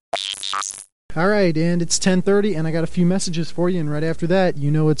All right, and it's 10:30, and I got a few messages for you, and right after that, you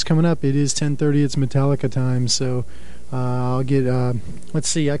know what's coming up. It is 10:30, it's Metallica time, so I'll get, let's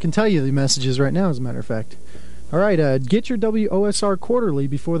see, I can tell you the messages right now, as a matter of fact. All right, get your WOSR Quarterly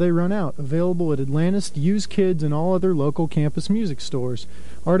before they run out. Available at Atlantis, Used Kids, and all other local campus music stores.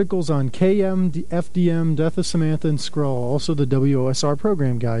 Articles on KM, FDM, Death of Samantha, and Skrull. Also the WOSR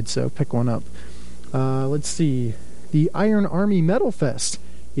program guide, so pick one up. Let's see, the Iron Army Metal Fest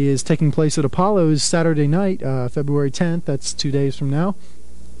is taking place at Apollo's Saturday night, February 10th. That's 2 days from now.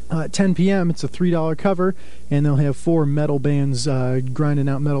 At 10 p.m., it's a $3 cover, and they'll have 4 metal bands grinding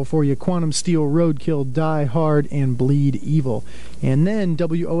out metal for you. Quantum Steel, Roadkill, Die Hard, and Bleed Evil. And then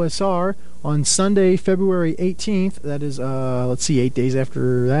WOSR on Sunday, February 18th, that is, 8 days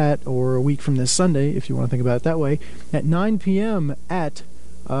after that, or a week from this Sunday, if you want to think about it that way, at 9 p.m. at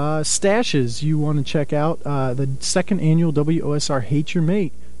Stashes. You want to check out the second annual WOSR Hate Your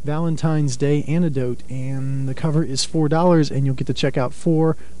Mate Valentine's Day Antidote, and the cover is $4, and you'll get to check out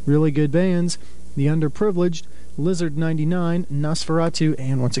 4 really good bands: The Underprivileged, Lizard 99, Nosferatu,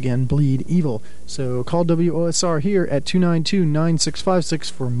 and once again Bleed Evil. So call WOSR here at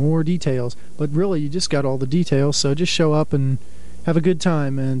 292-9656 for more details. But really, you just got all the details, so just show up and have a good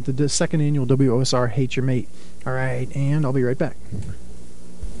time. And the second annual WOSR Hate Your Mate. All right, and I'll be right back.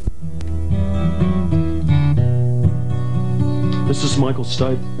 This is Michael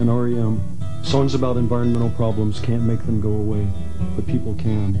Stipe and REM. Songs about environmental problems can't make them go away, but people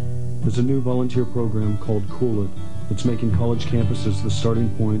can. There's a new volunteer program called Cool It. It's making college campuses the starting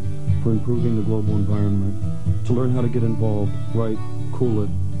point for improving the global environment. To learn how to get involved, write Cool It,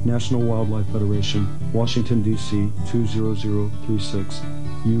 National Wildlife Federation, Washington, D.C. 20036.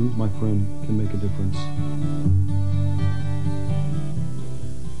 You, my friend, can make a difference.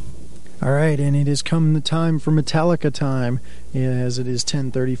 All right, and it has come the time for Metallica time, as it is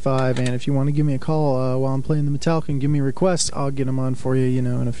 10:35. And if you want to give me a call while I'm playing the Metallica and give me requests, I'll get them on for you,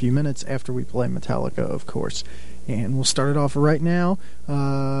 in a few minutes after we play Metallica, of course. And we'll start it off right now.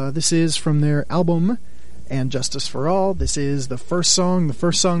 This is from their album, And Justice for All. This is the first song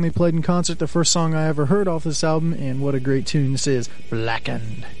they played in concert, the first song I ever heard off this album, and what a great tune this is,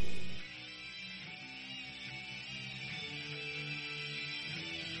 Blackened.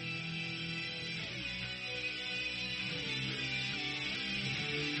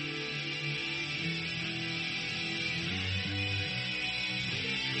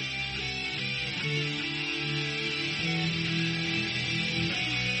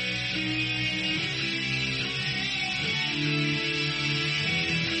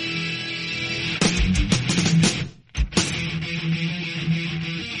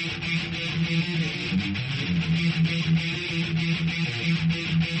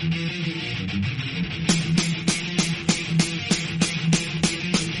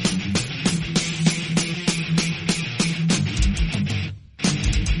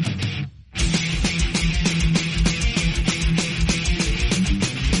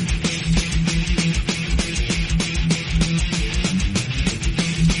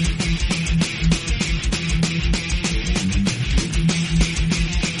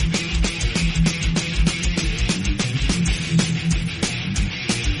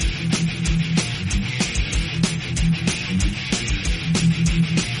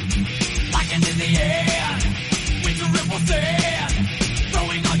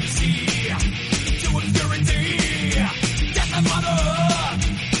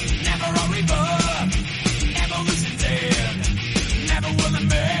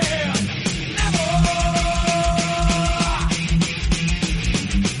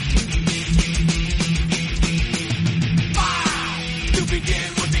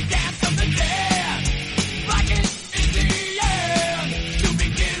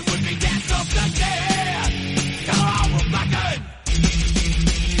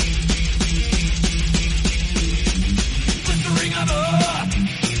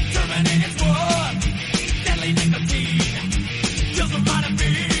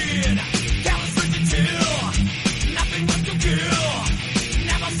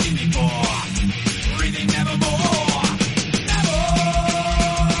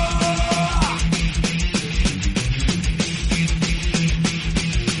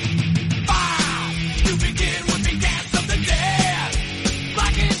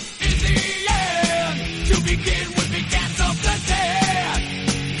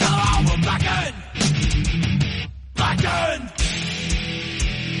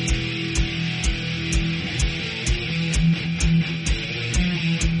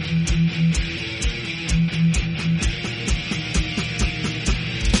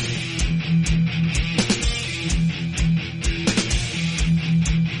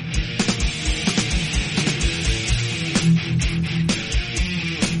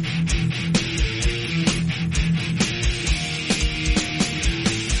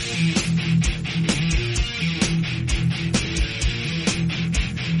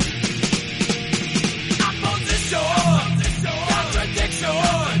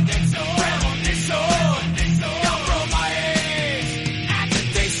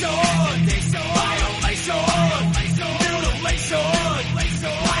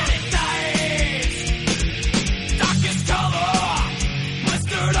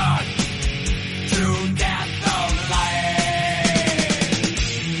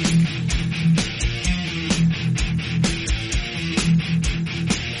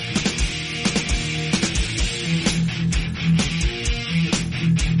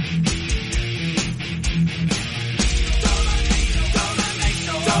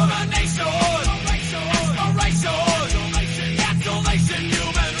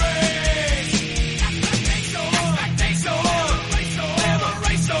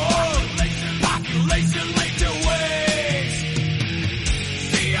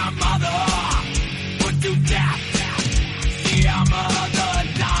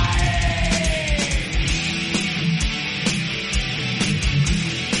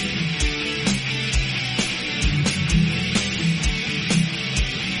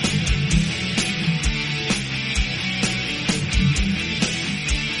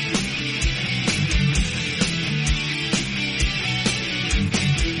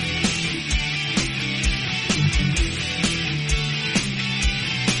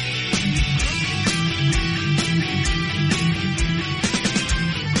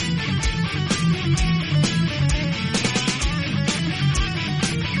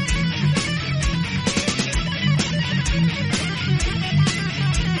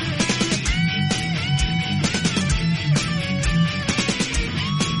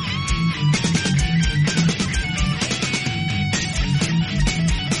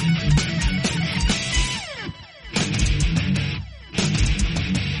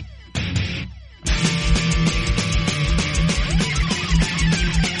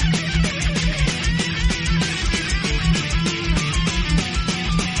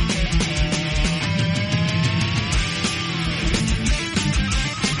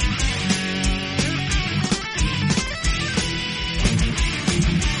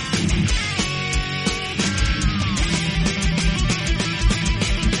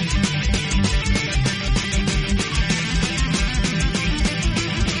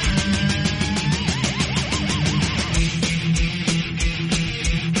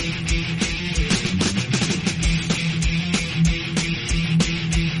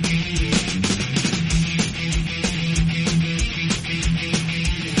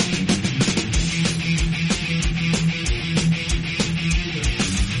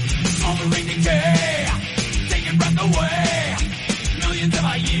 Smoldering decay, taking breath away. Millions of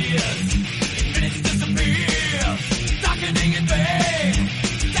our years, minutes disappear. Darkening in vain,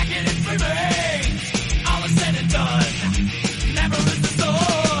 decadence remains. All is said and done, never is the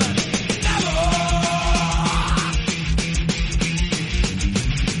sun. Never.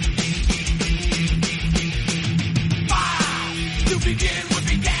 Fire, to begin would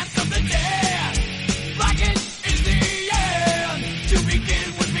be dance of the dead. Like it is the end. To begin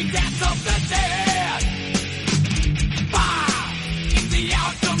would be dance of the dead. Fire, it's the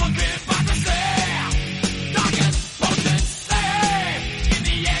outcome of hypocrisy.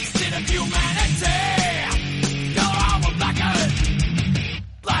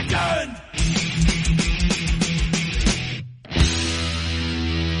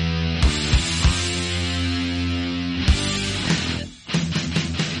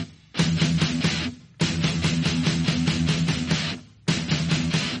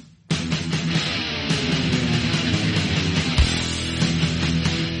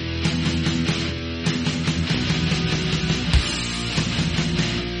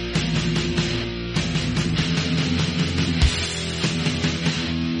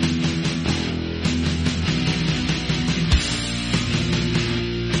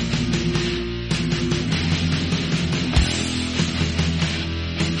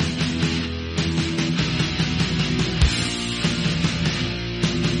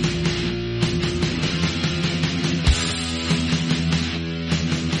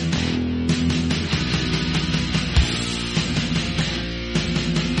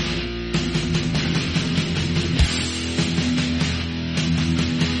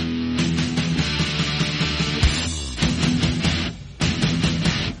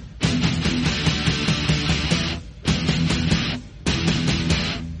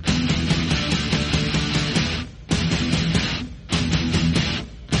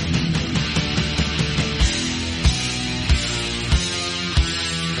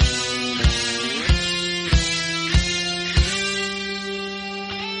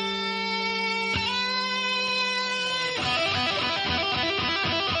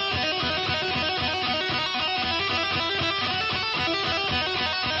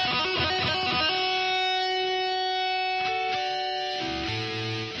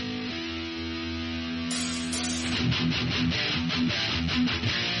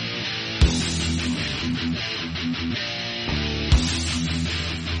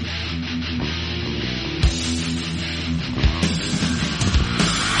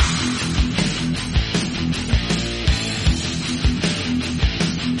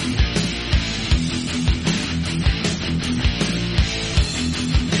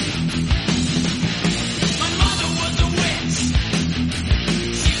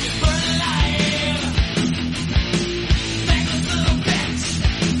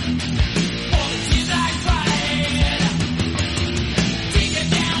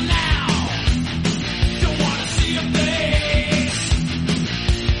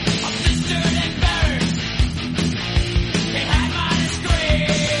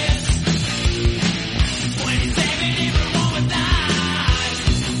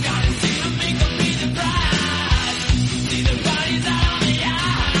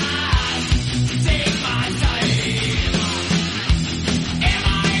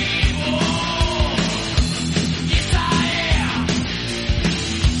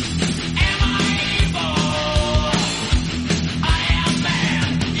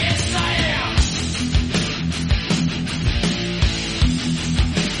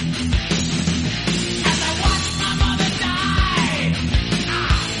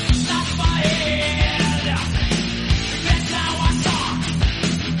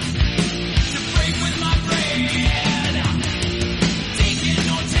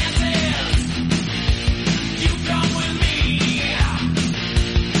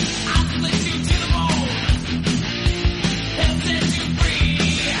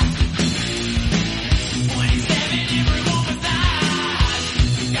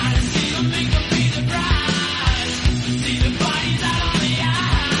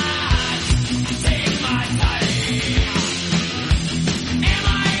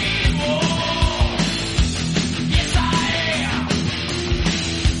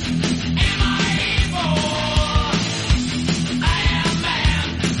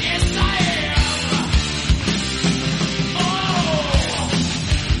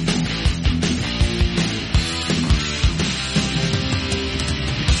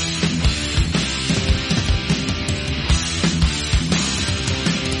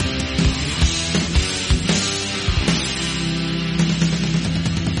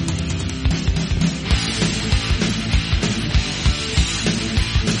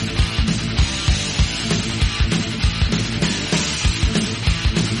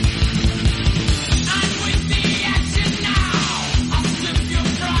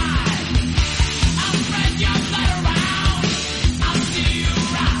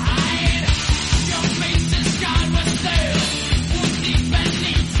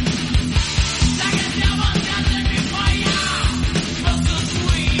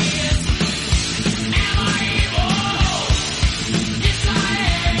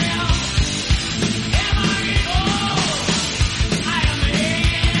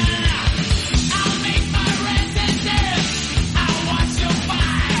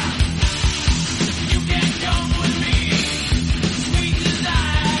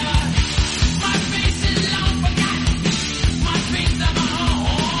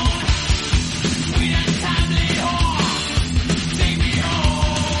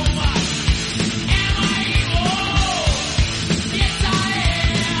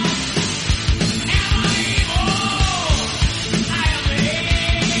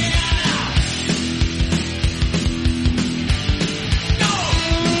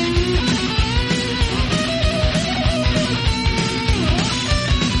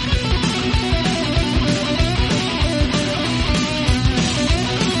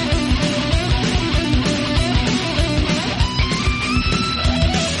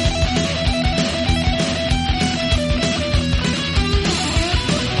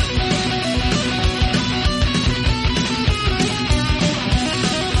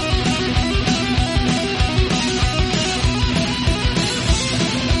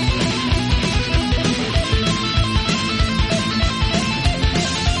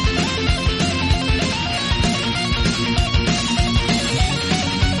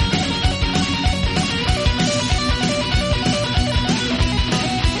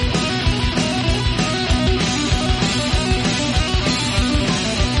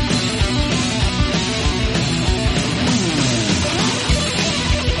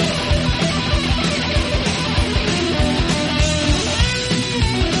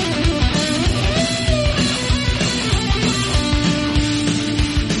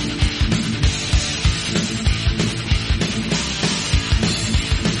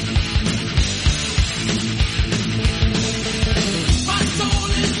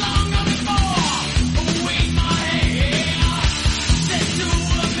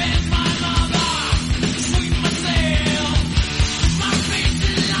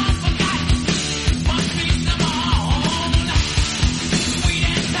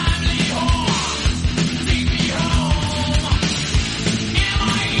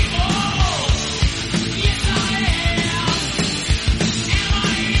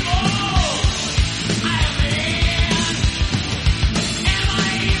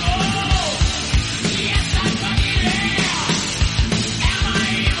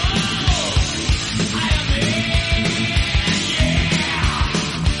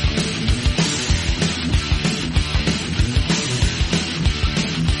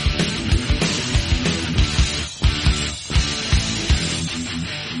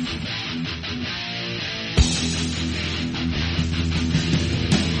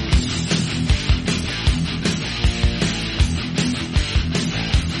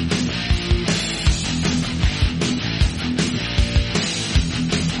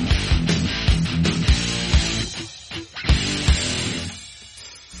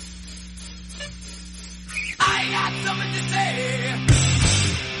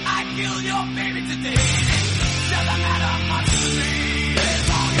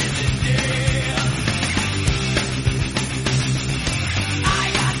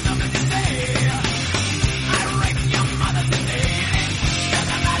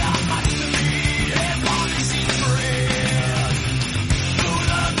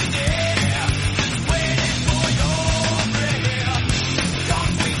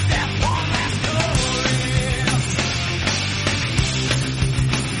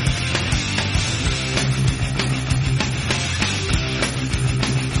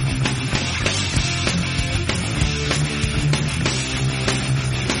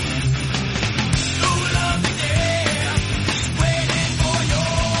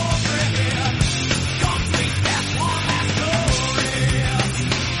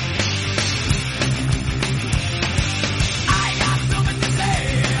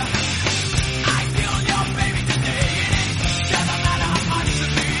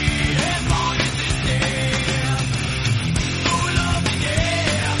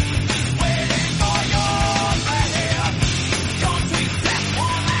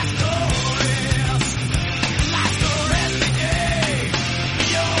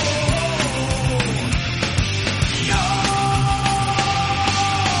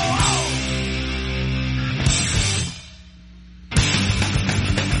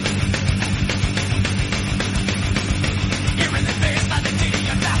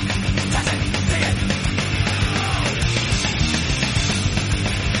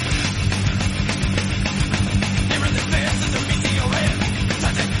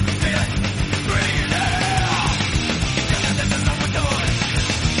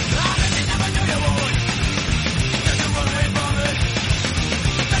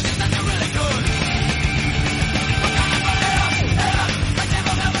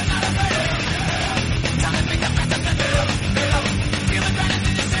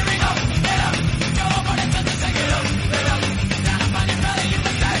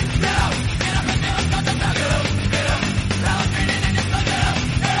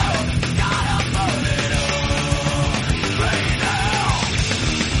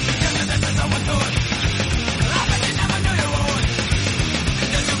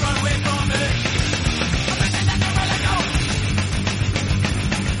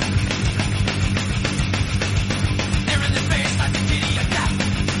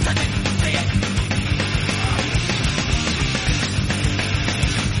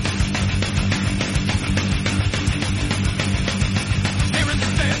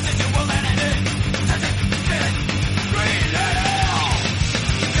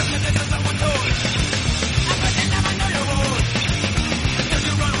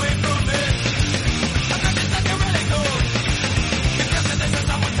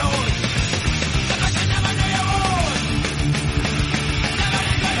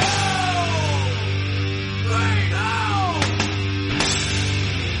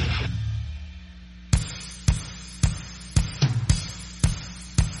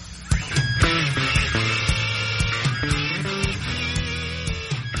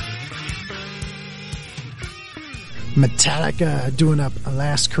 Metallica doing up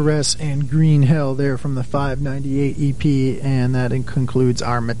Last Caress and Green Hell there from the 598 EP, and that concludes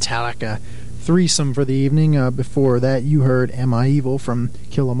our Metallica threesome for the evening. Before that, you heard Am I Evil from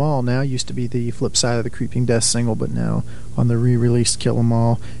Kill 'Em All. Now used to be the flip side of the Creeping Death single, but now on the re-released Kill 'Em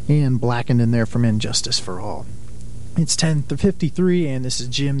All, and Blackened in there from Injustice for All. It's 10:53, and this is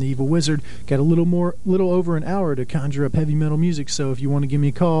Jim the Evil Wizard. Got a little over an hour to conjure up heavy metal music, so if you want to give me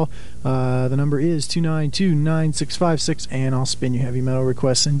a call, the number is 292-9656, and I'll spin you heavy metal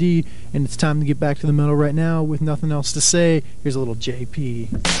requests indeed. And it's time to get back to the metal right now with nothing else to say. Here's a little JP.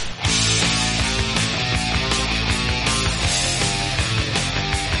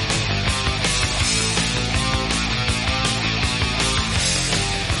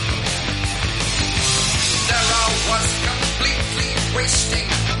 Wasting,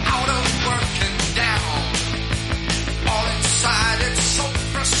 out of work and down. All inside, it's so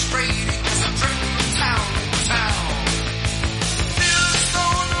frustrating as I trip from town to town. Feels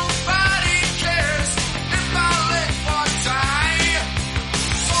though nobody cares if I live or die.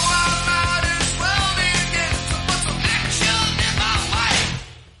 So I might as well begin to put some action in my life.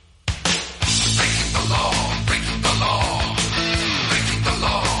 Breaking the law, breaking the law. Breaking the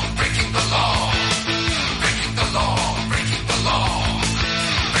law, breaking the law. Breaking the law, breaking the law.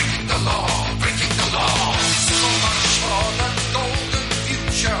 Breaking the law. So much for the golden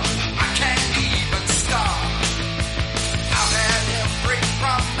future, I can't even start. I've had every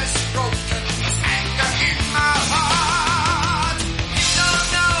promise broken, there's anger in my heart. You don't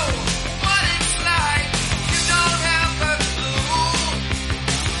know what it's like, you don't have a clue.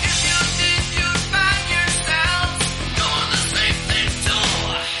 If you did, you'd find yourself doing the same thing too.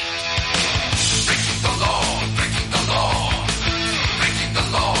 Breaking the law, breaking the law. Breaking the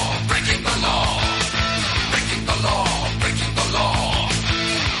law, breaking the law. Breaking the law, breaking the law.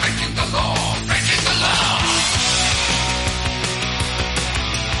 Breaking the law, breaking the law.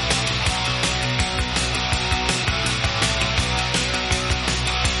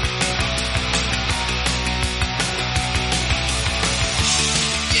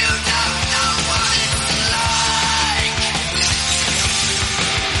 You don't know what it's like.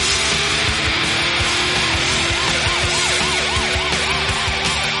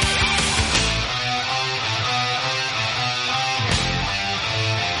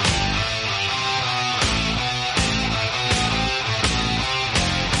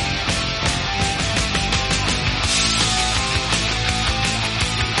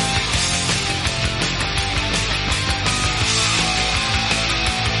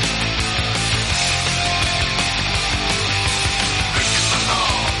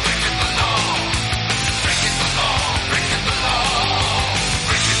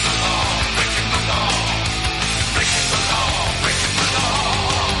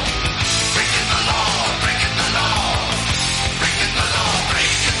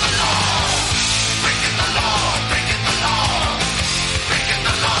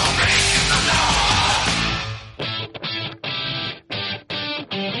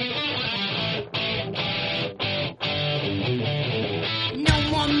 No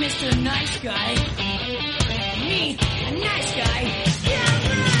more Mr. Nice Guy. Me, a nice guy. Yeah,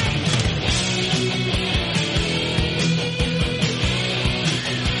 right.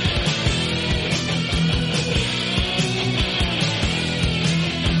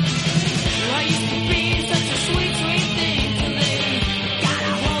 I used to be such a sweet, sweet thing till they got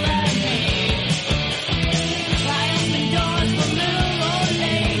a hold of me. I open doors for little old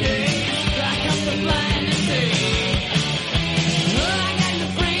ladies. I come to blind and see. I got no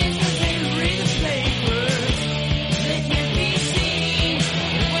friends 'cause they read the papers. They can't be seen.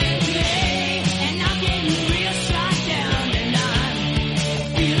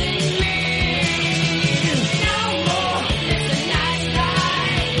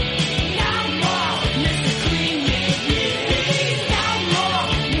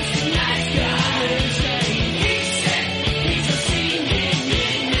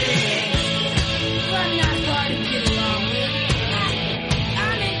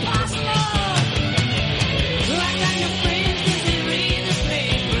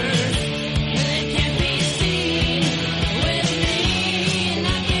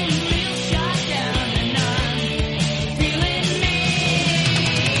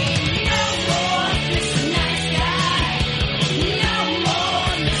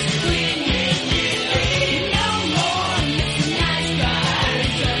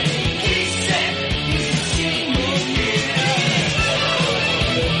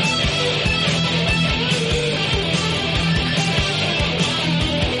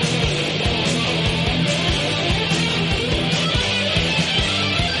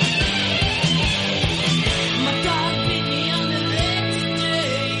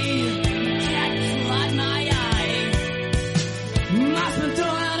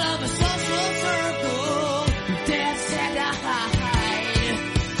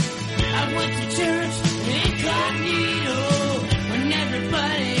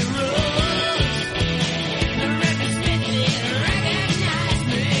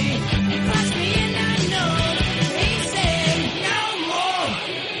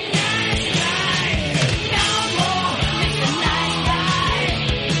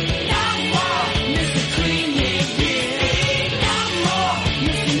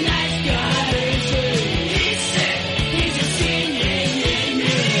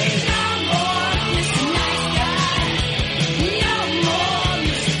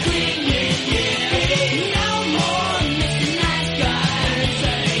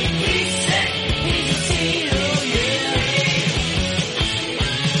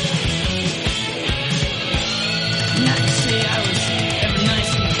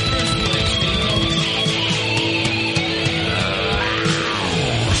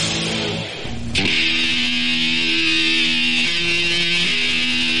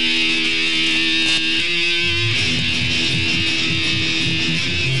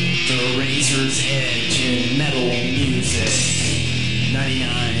 River's Edge in metal music.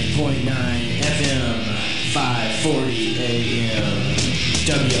 99.9 FM, 540 AM,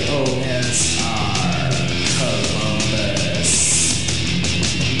 WOSR, Columbus.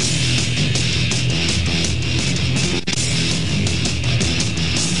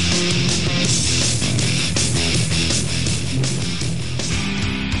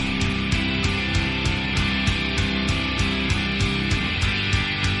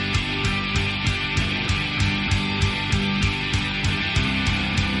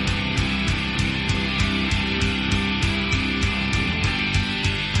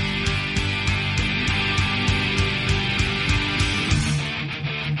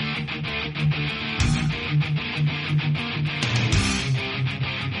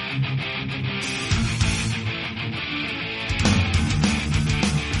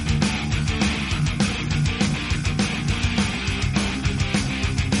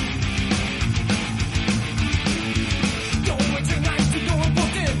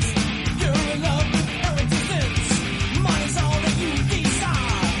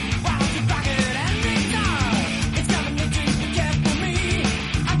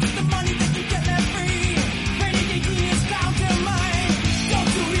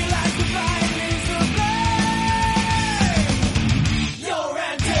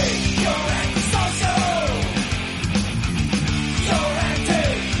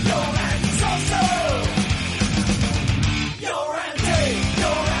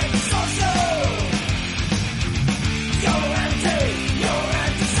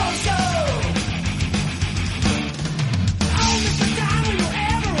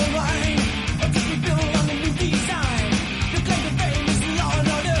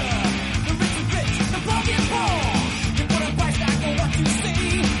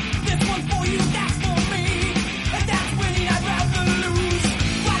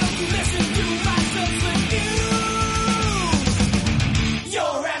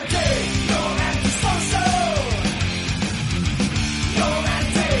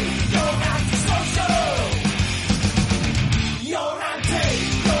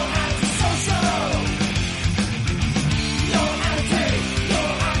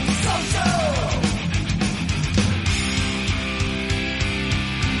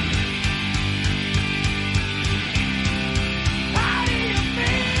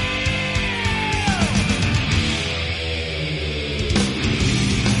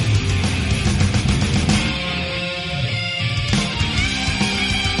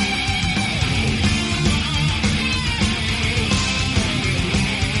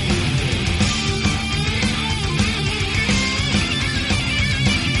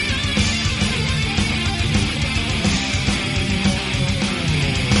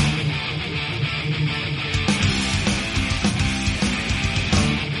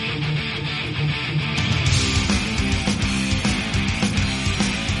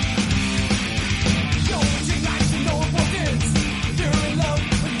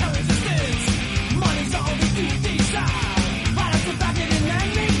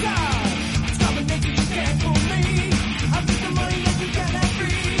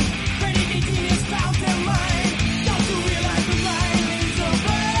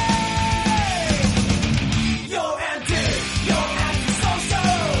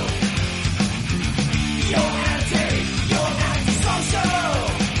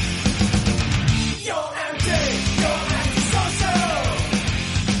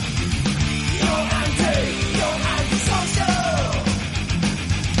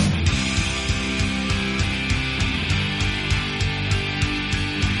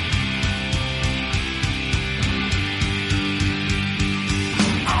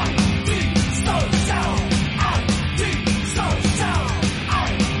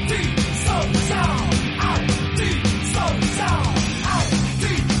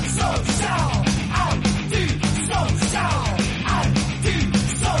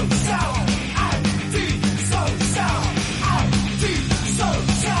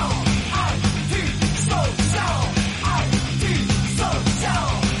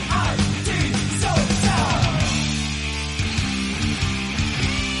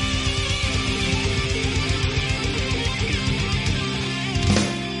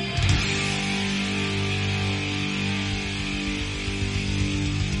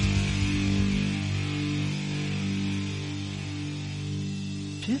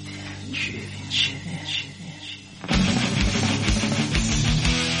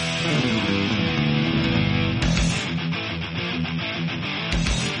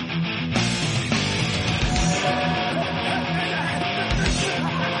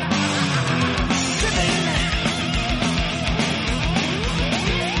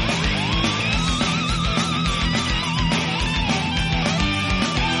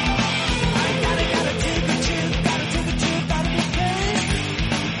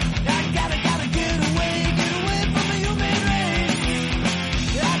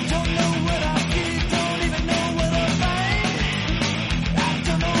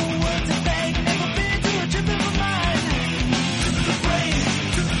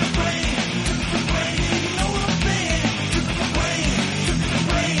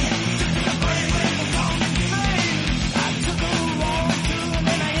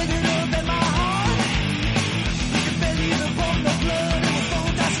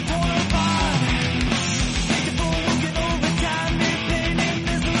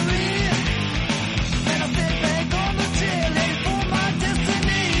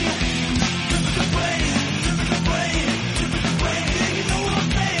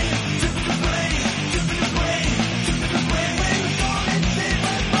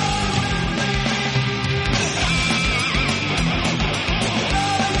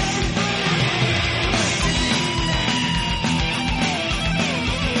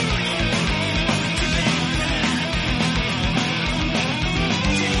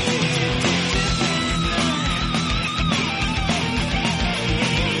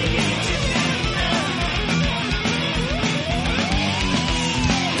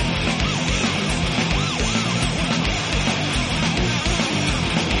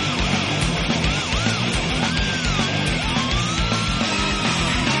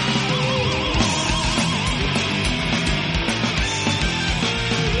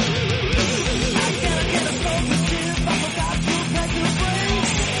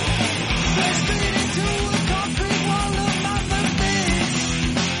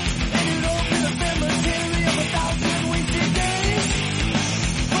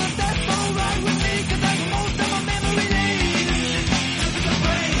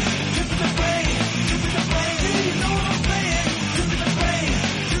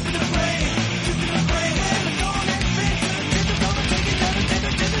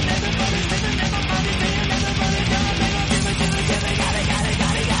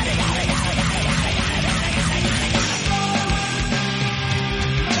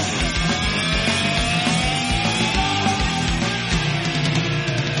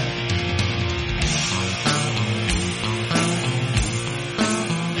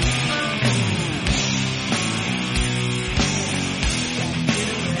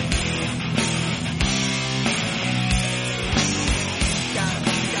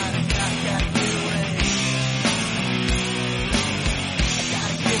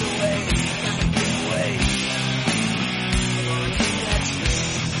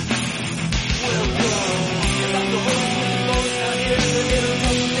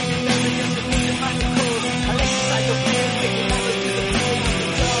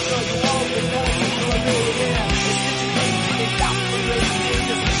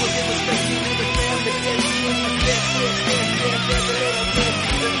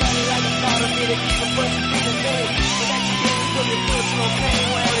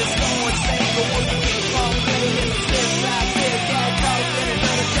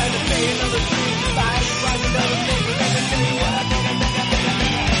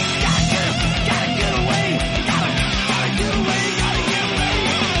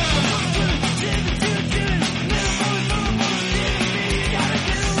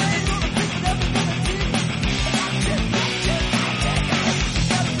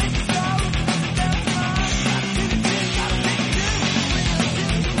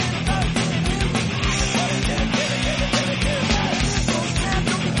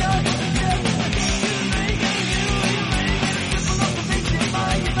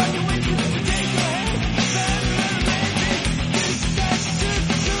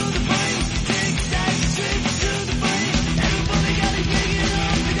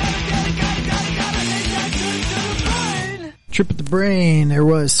 Trip at the Brain. There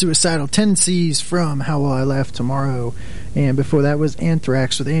was Suicidal Tendencies from How Will I Laugh Tomorrow. And before that was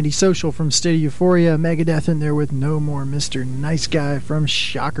Anthrax with Antisocial from State of Euphoria. Megadeth in there with No More Mr. Nice Guy from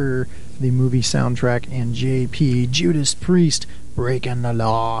Shocker, the movie soundtrack. And JP, Judas Priest, Breaking the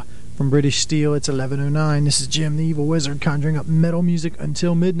Law. From British Steel, it's 11:09. This is Jim the Evil Wizard conjuring up metal music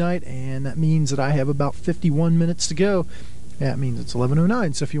until midnight. And that means that I have about 51 minutes to go. That means it's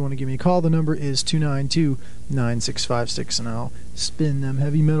 11:09, so if you want to give me a call, the number is 292-9656, and I'll spin them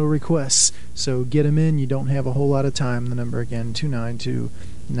heavy metal requests. So get them in. You don't have a whole lot of time. The number again,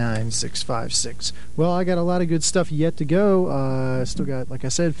 292-9656. Well, I got a lot of good stuff yet to go. Still got, like I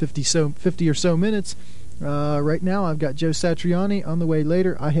said, 50 or so minutes. Right now, I've got Joe Satriani. On the way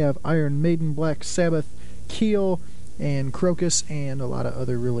later, I have Iron Maiden, Black Sabbath, Keel, and Crocus, and a lot of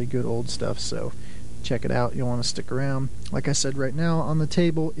other really good old stuff. So check it out. You'll want to stick around. Like I said, right now on the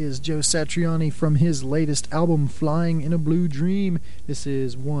table is Joe Satriani from his latest album, Flying in a Blue Dream. This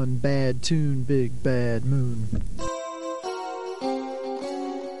is One Bad Tune, Big Bad Moon.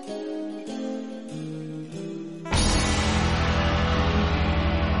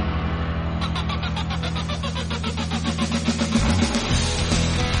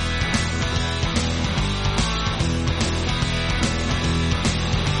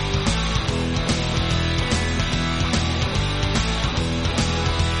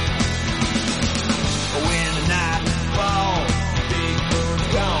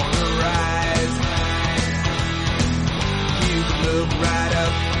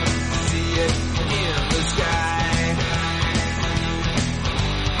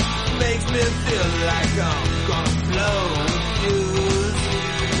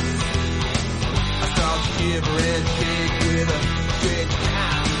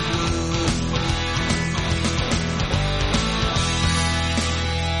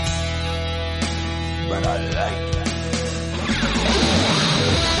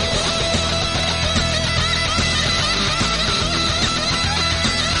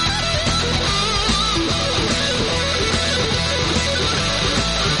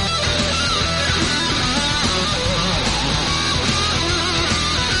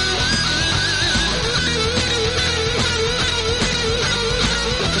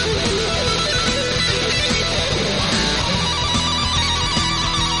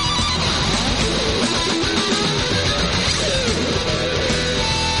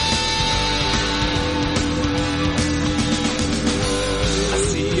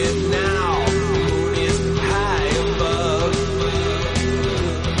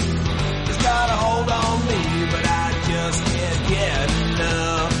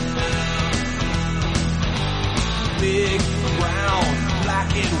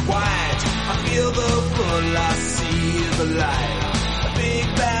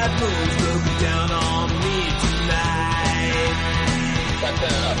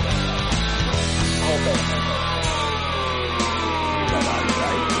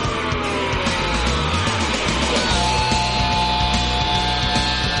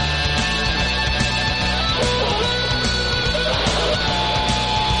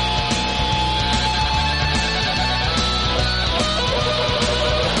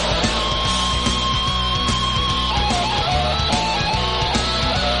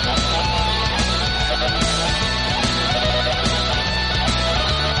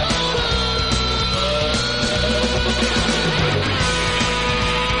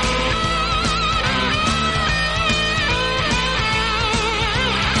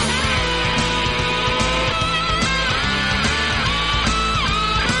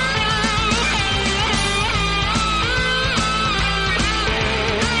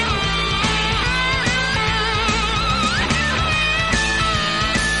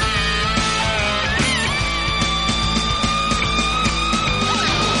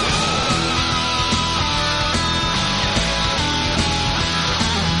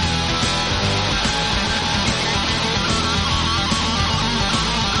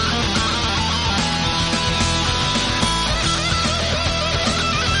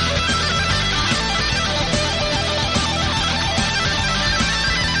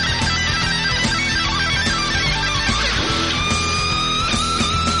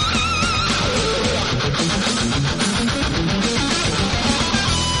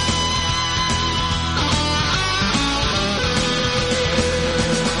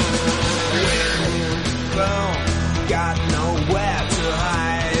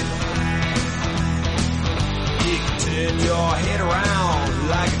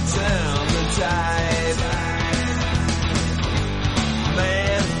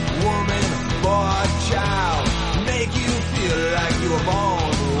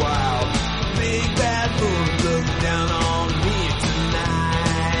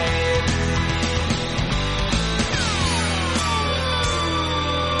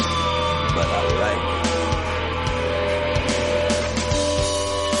 but I like it.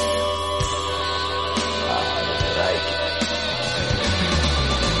 I like it.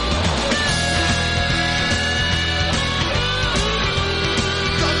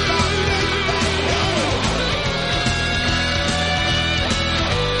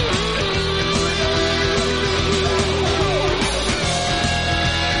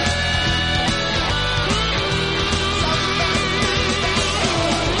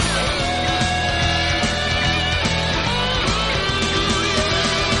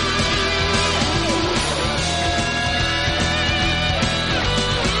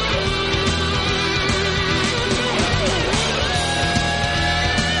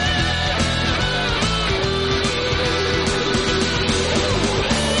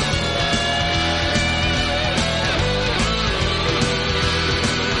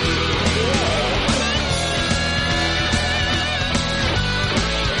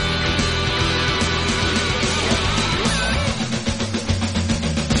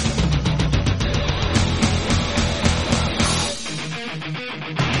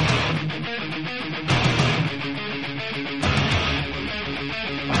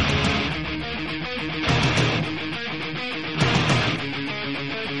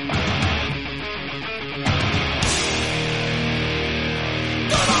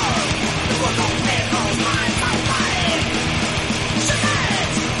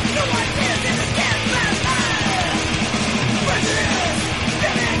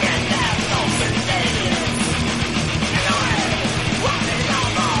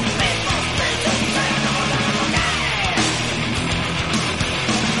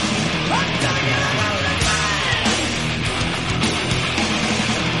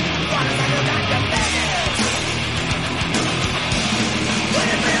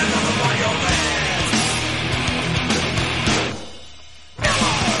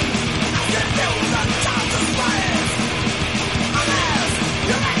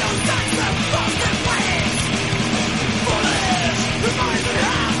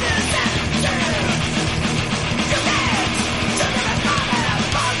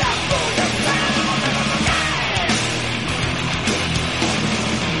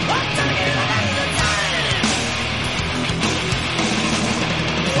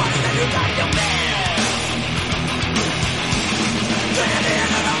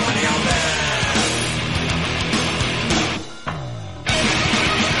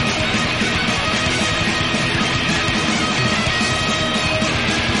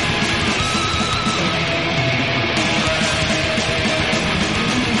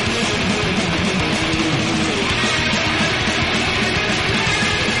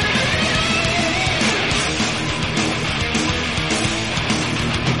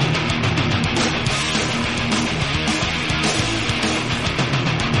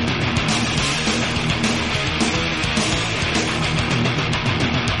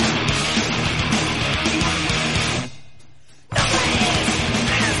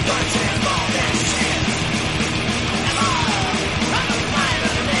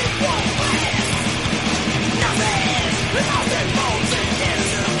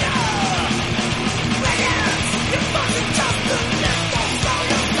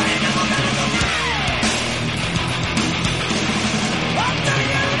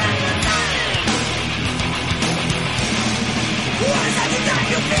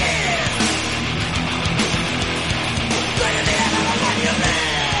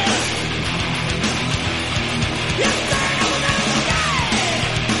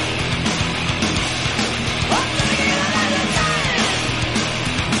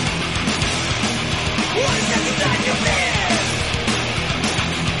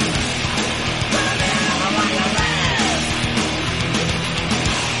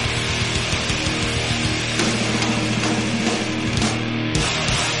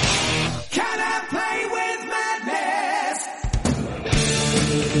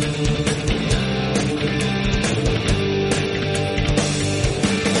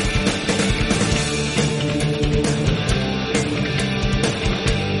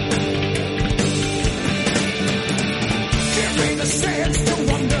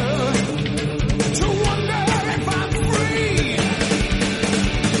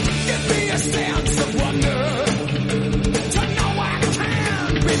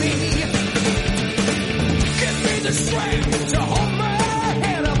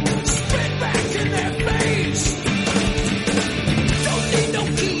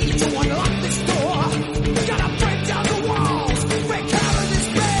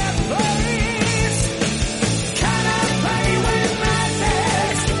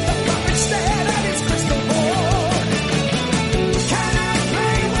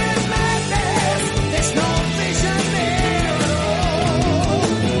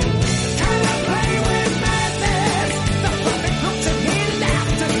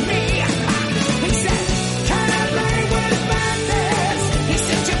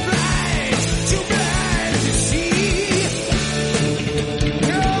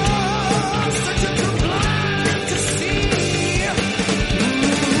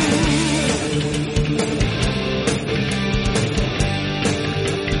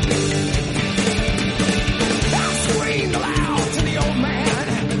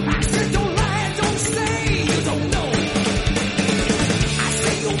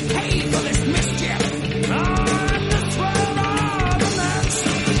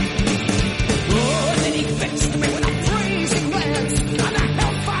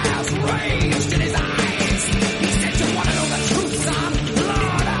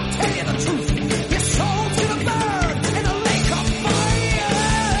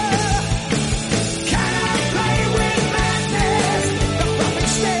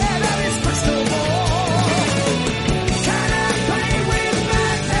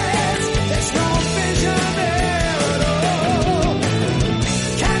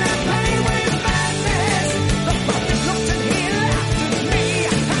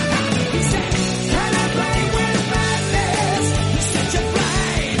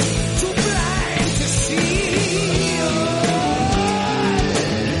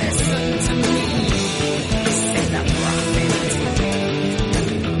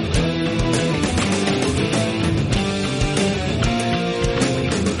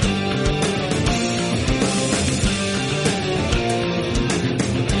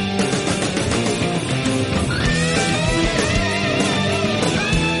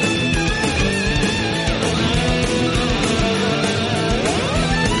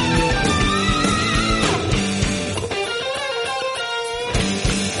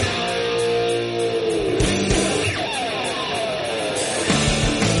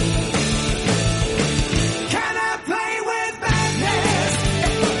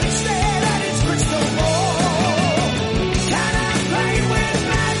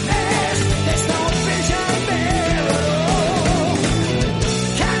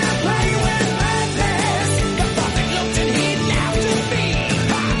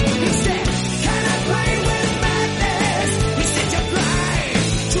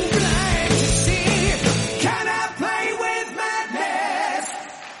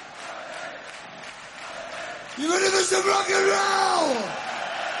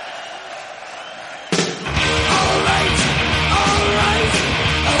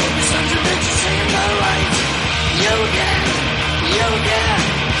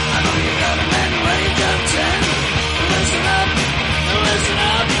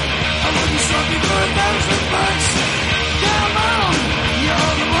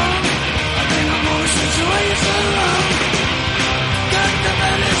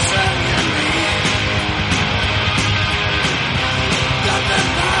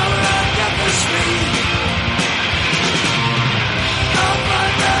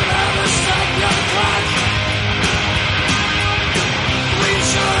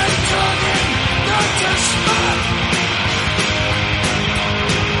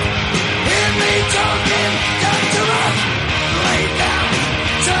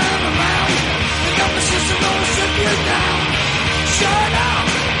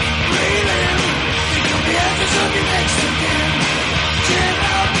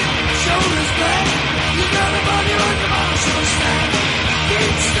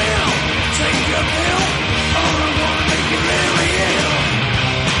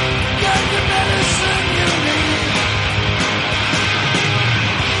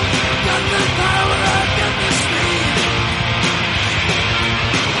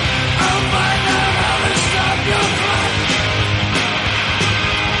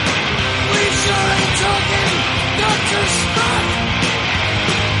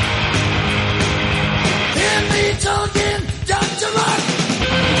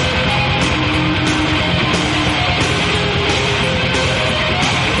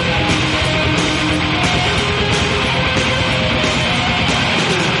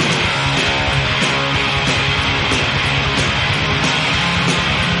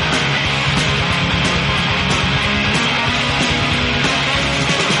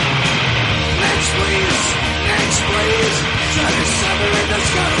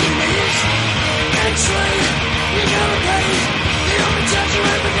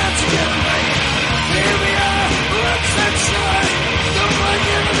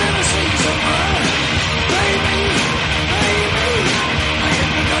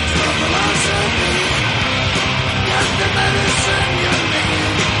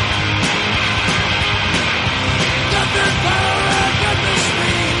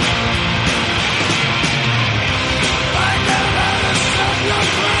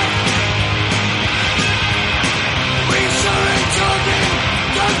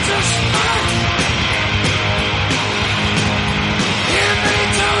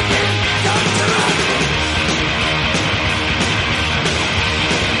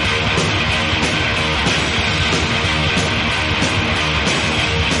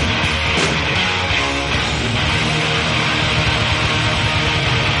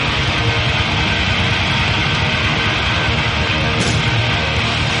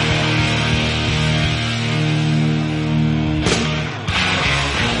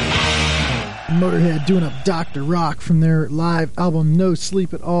 Motorhead doing up Dr. Rock from their live album No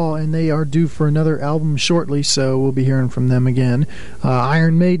Sleep at All, and they are due for another album shortly, so we'll be hearing from them again.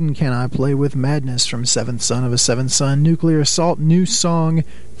 Iron Maiden, Can I Play With Madness from Seventh Son of a Seventh Son. Nuclear Assault, new song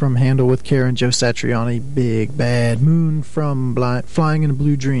from Handle with Care and Joe Satriani. Big Bad Moon from Flying in a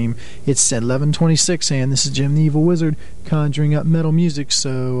Blue Dream. It's 11:26, and this is Jim the Evil Wizard conjuring up metal music,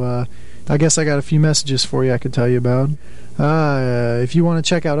 so I guess I got a few messages for you I could tell you about. If you want to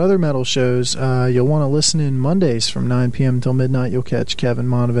check out other metal shows, you'll want to listen in Mondays from 9 p.m. till midnight. You'll catch Kevin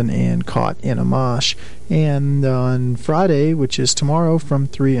Monovan and Caught in a Mosh. And on Friday, which is tomorrow, from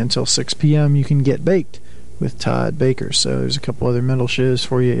 3 until 6 p.m., you can get baked with Todd Baker. So there's a couple other metal shows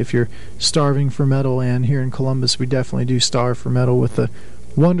for you if you're starving for metal. And here in Columbus, we definitely do starve for metal with the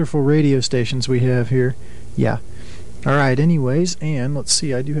wonderful radio stations we have here. Yeah. All right, anyways, and let's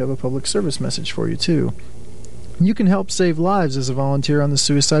see, I do have a public service message for you, too. You can help save lives as a volunteer on the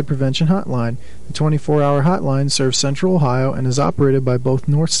Suicide Prevention Hotline. The 24-hour hotline serves Central Ohio and is operated by both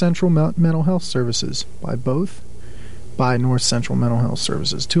North Central Mental Health Services. By both? By North Central Mental Health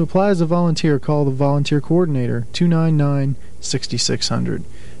Services. To apply as a volunteer, call the Volunteer Coordinator, 299-6600.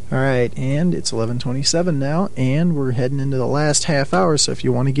 All right, and it's 11:27 now, and we're heading into the last half hour, so if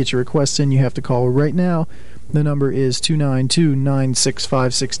you want to get your requests in, you have to call right now. The number is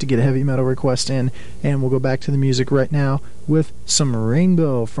 292-9656 to get a heavy metal request in, and we'll go back to the music right now with some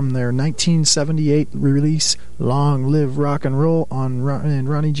Rainbow from their 1978 release, Long Live Rock and Roll, and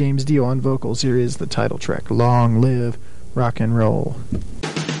Ronnie James Dio on vocals. Here is the title track, Long Live Rock and Roll.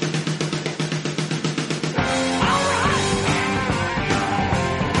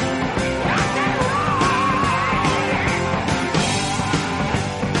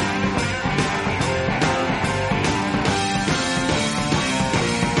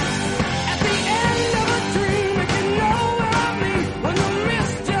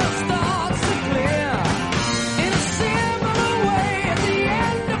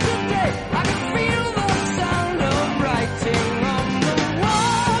 I can feel the sound of writing on the wall.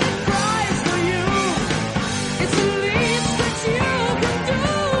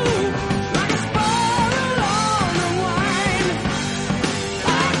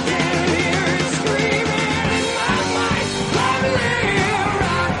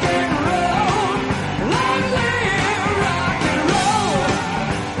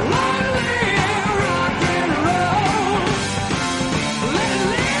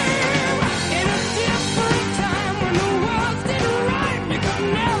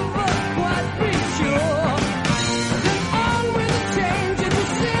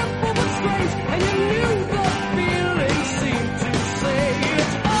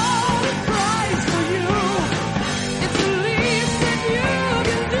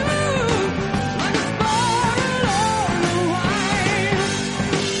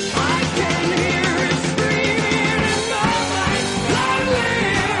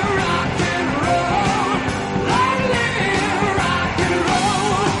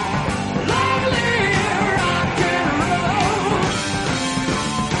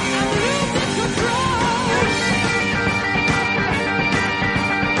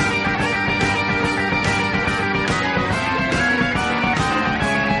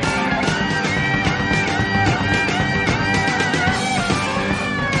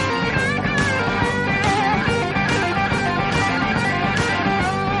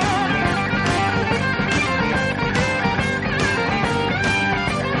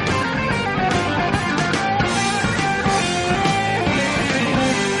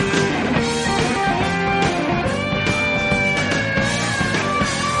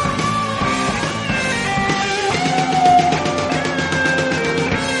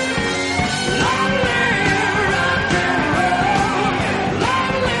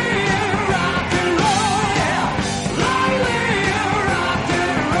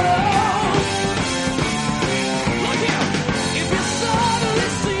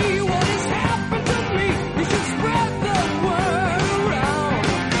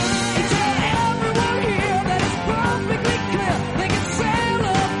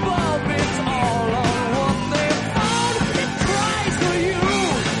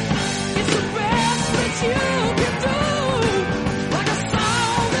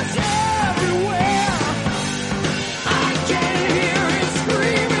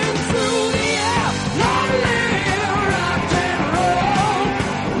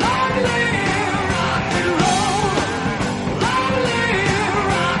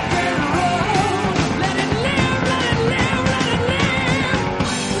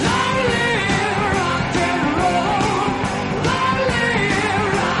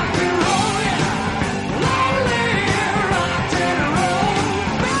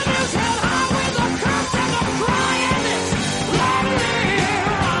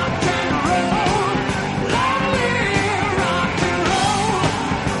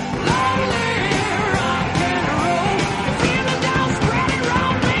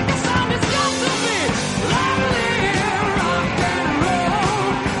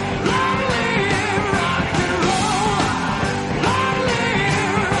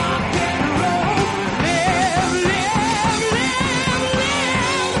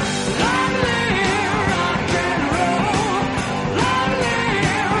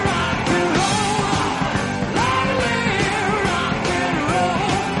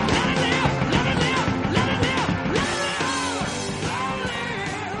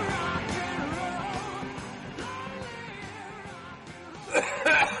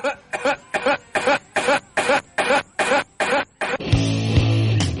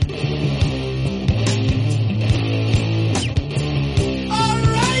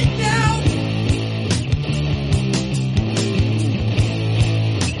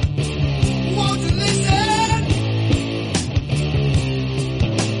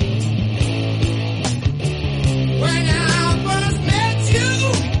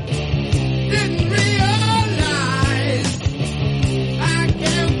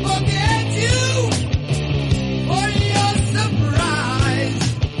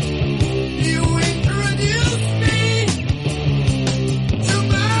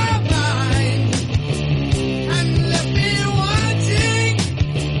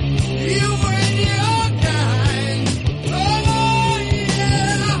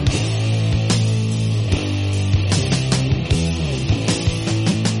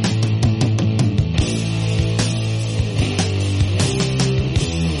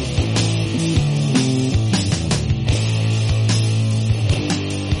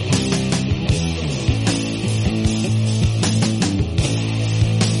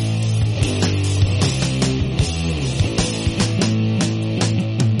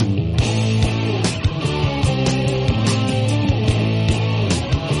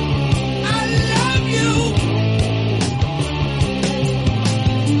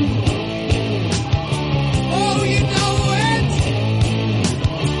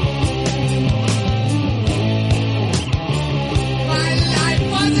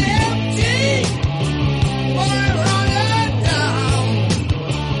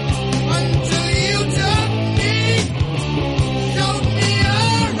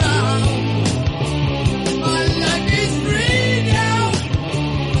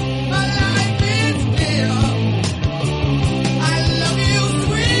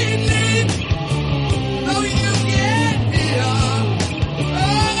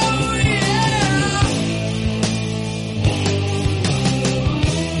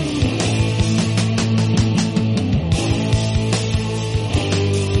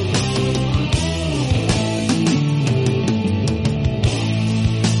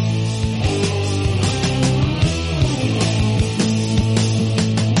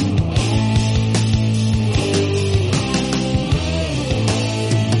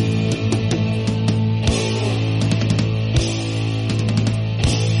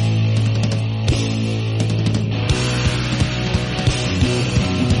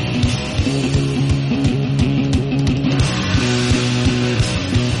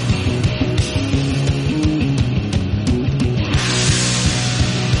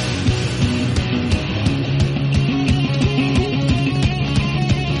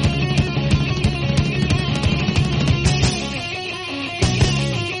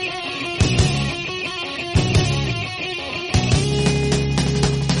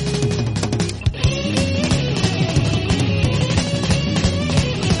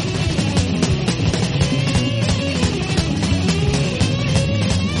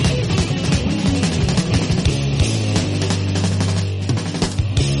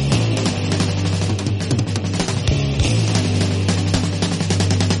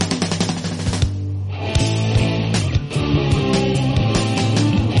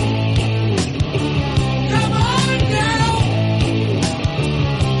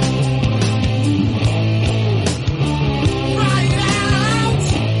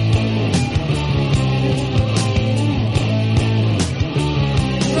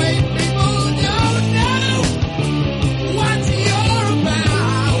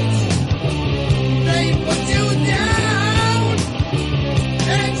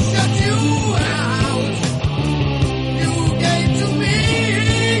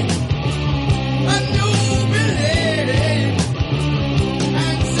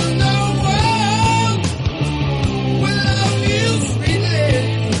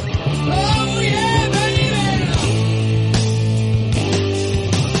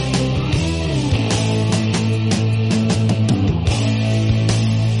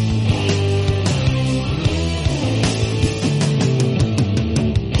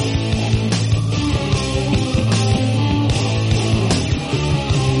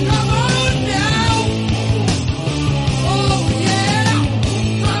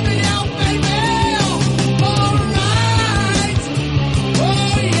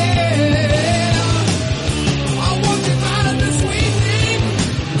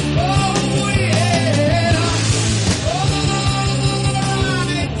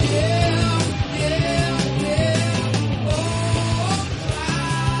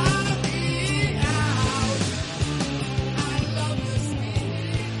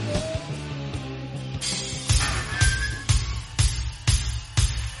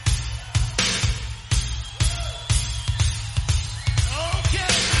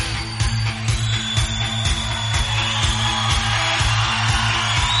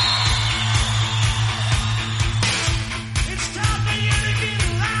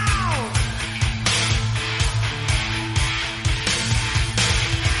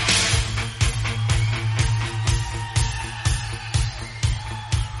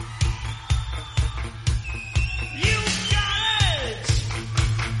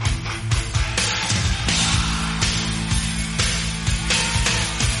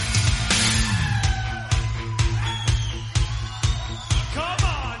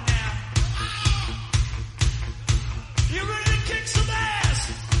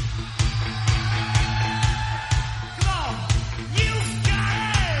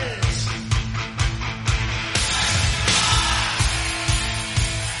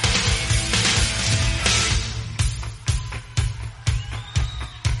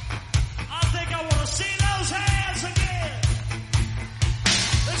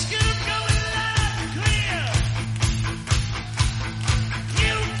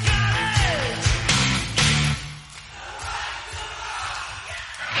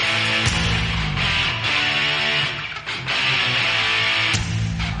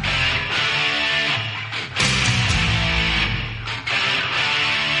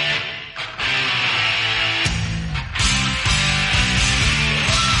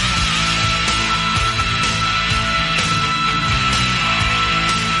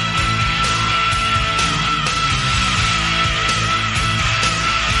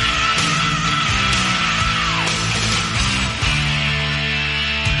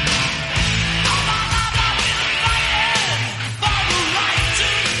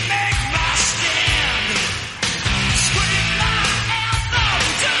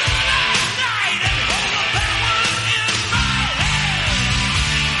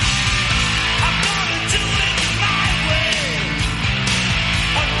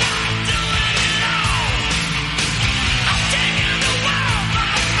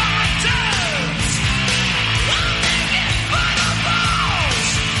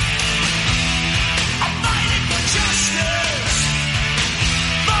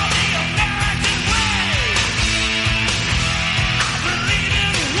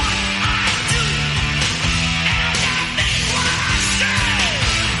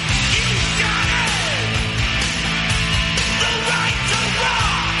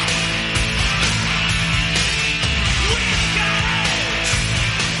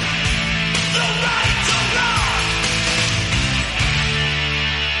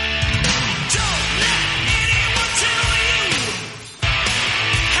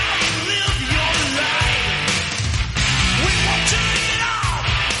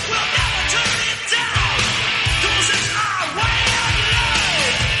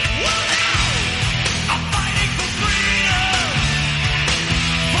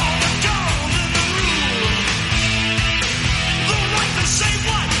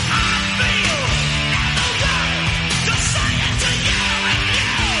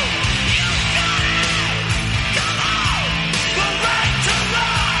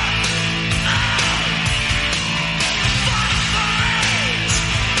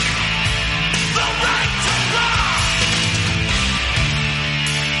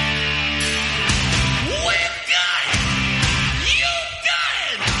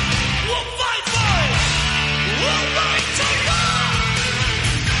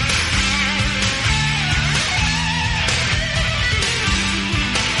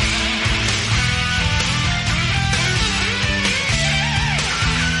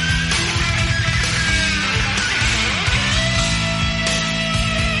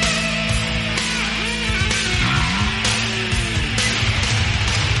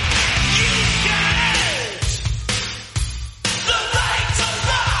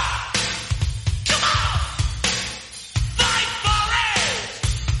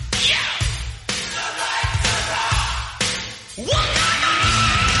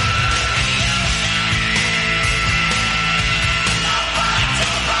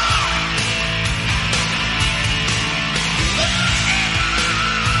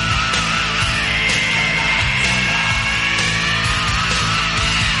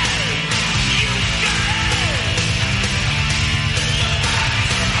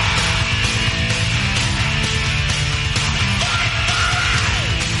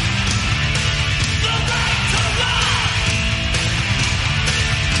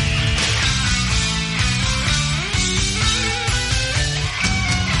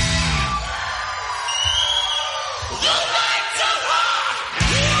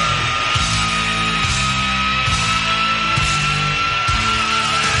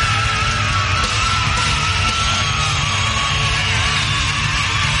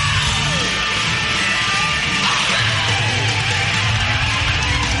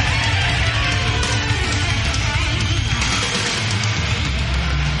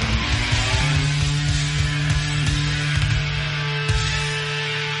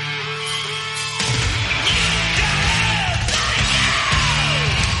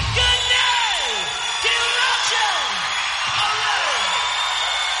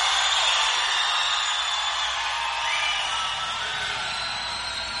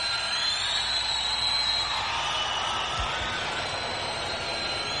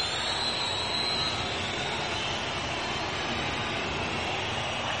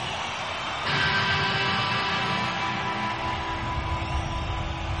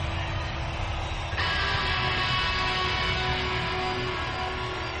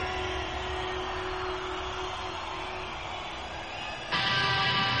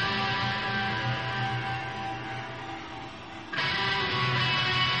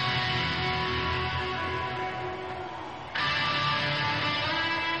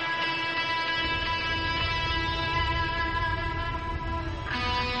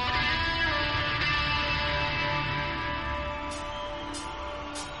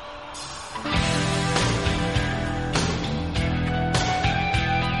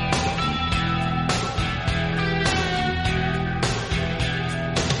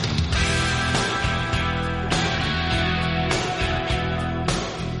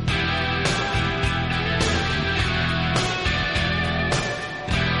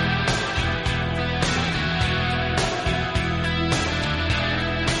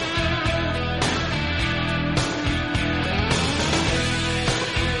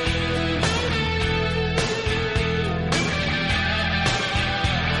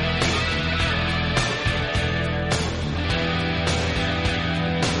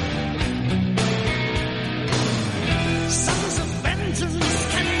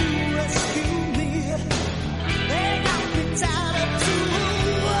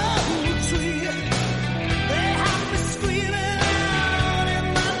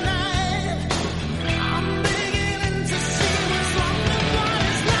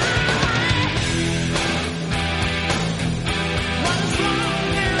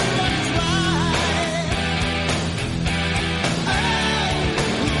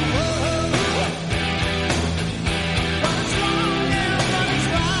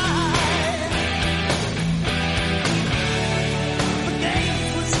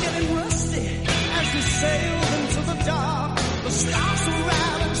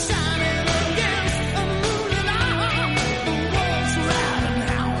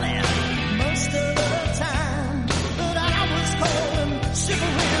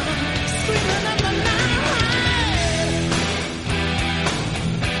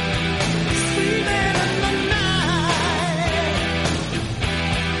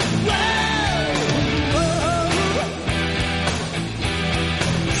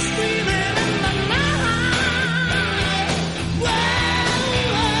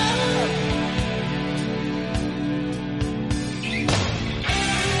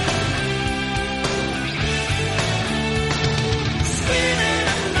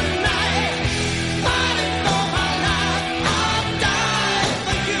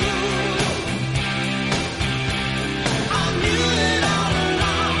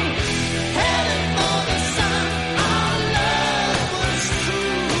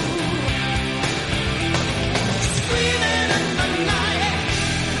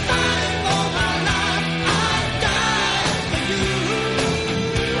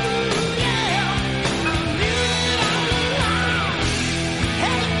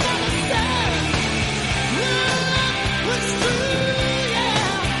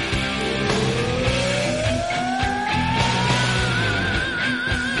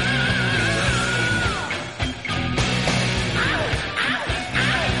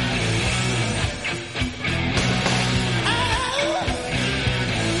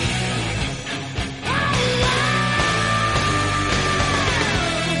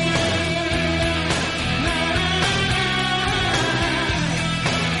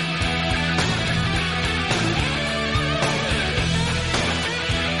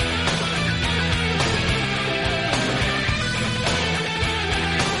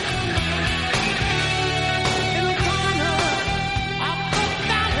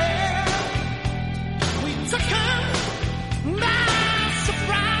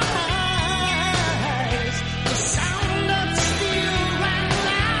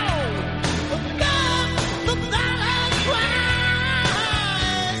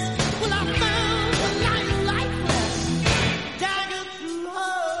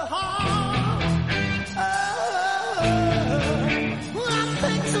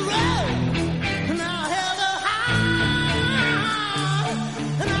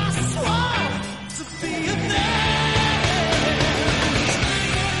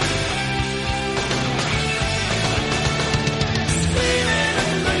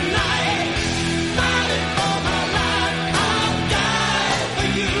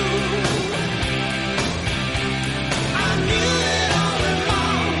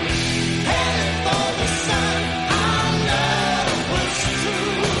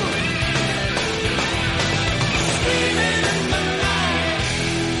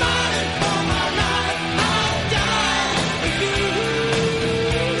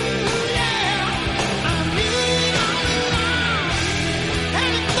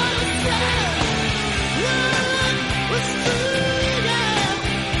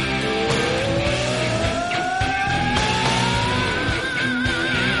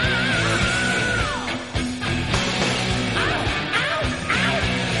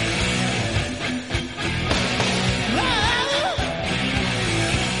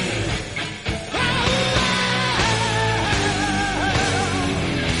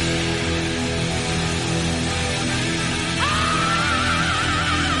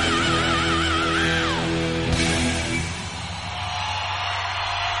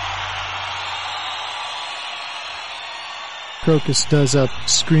 Crocus does up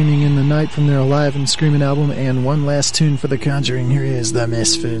Screaming in the Night from their Alive and Screamin' album, and one last tune for The Conjuring. Here is The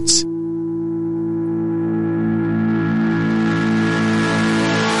Misfits.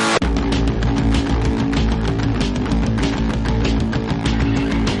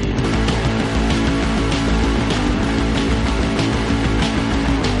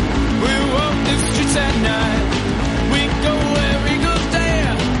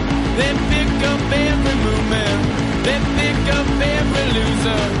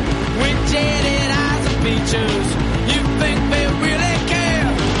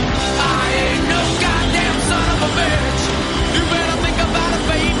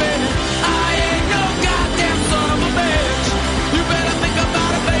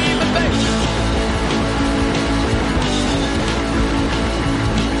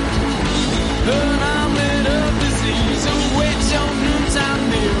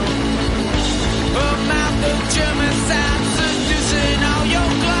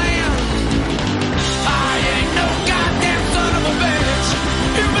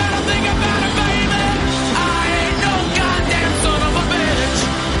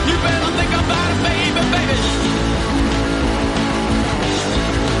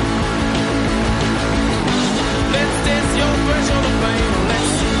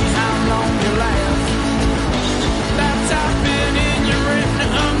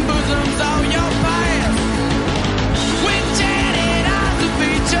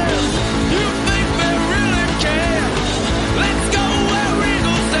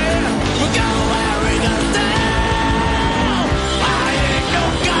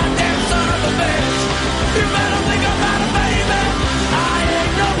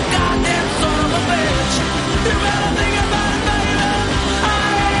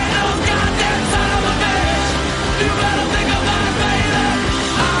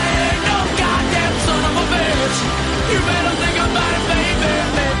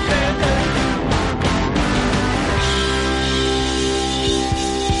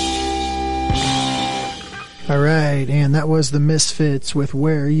 Alright, and that was the Misfits with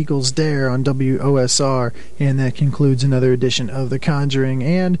Where Eagles Dare on WOSR, and that concludes another edition of The Conjuring.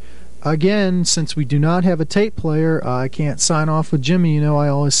 And again, since we do not have a tape player, I can't sign off with Jimmy. You know, I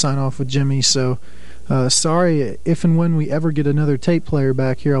always sign off with Jimmy, so sorry. If and when we ever get another tape player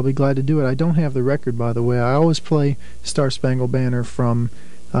back here, I'll be glad to do it. I don't have the record, by the way. I always play Star Spangled Banner from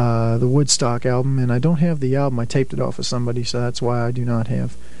the Woodstock album, and I don't have the album. I taped it off of somebody, so that's why I do not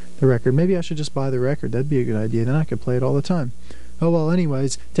have the record. Maybe I should just buy the record. That'd be a good idea. Then I could play it all the time. Oh well,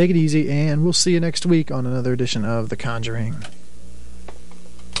 anyways, take it easy, and we'll see you next week on another edition of The Conjuring.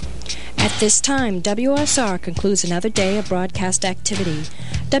 At this time, WSR concludes another day of broadcast activity.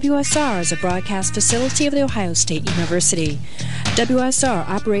 WSR is a broadcast facility of The Ohio State University. WSR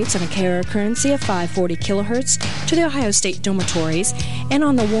operates on a carrier currency of 540 kilohertz to the Ohio State dormitories and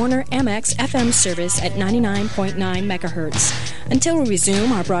on the Warner MX FM service at 99.9 megahertz. Until we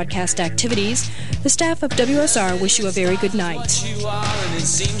resume our broadcast activities, the staff of WSR wish you a very good night. What you are, and it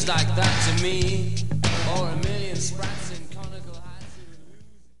seems like that to me, or a million sprats in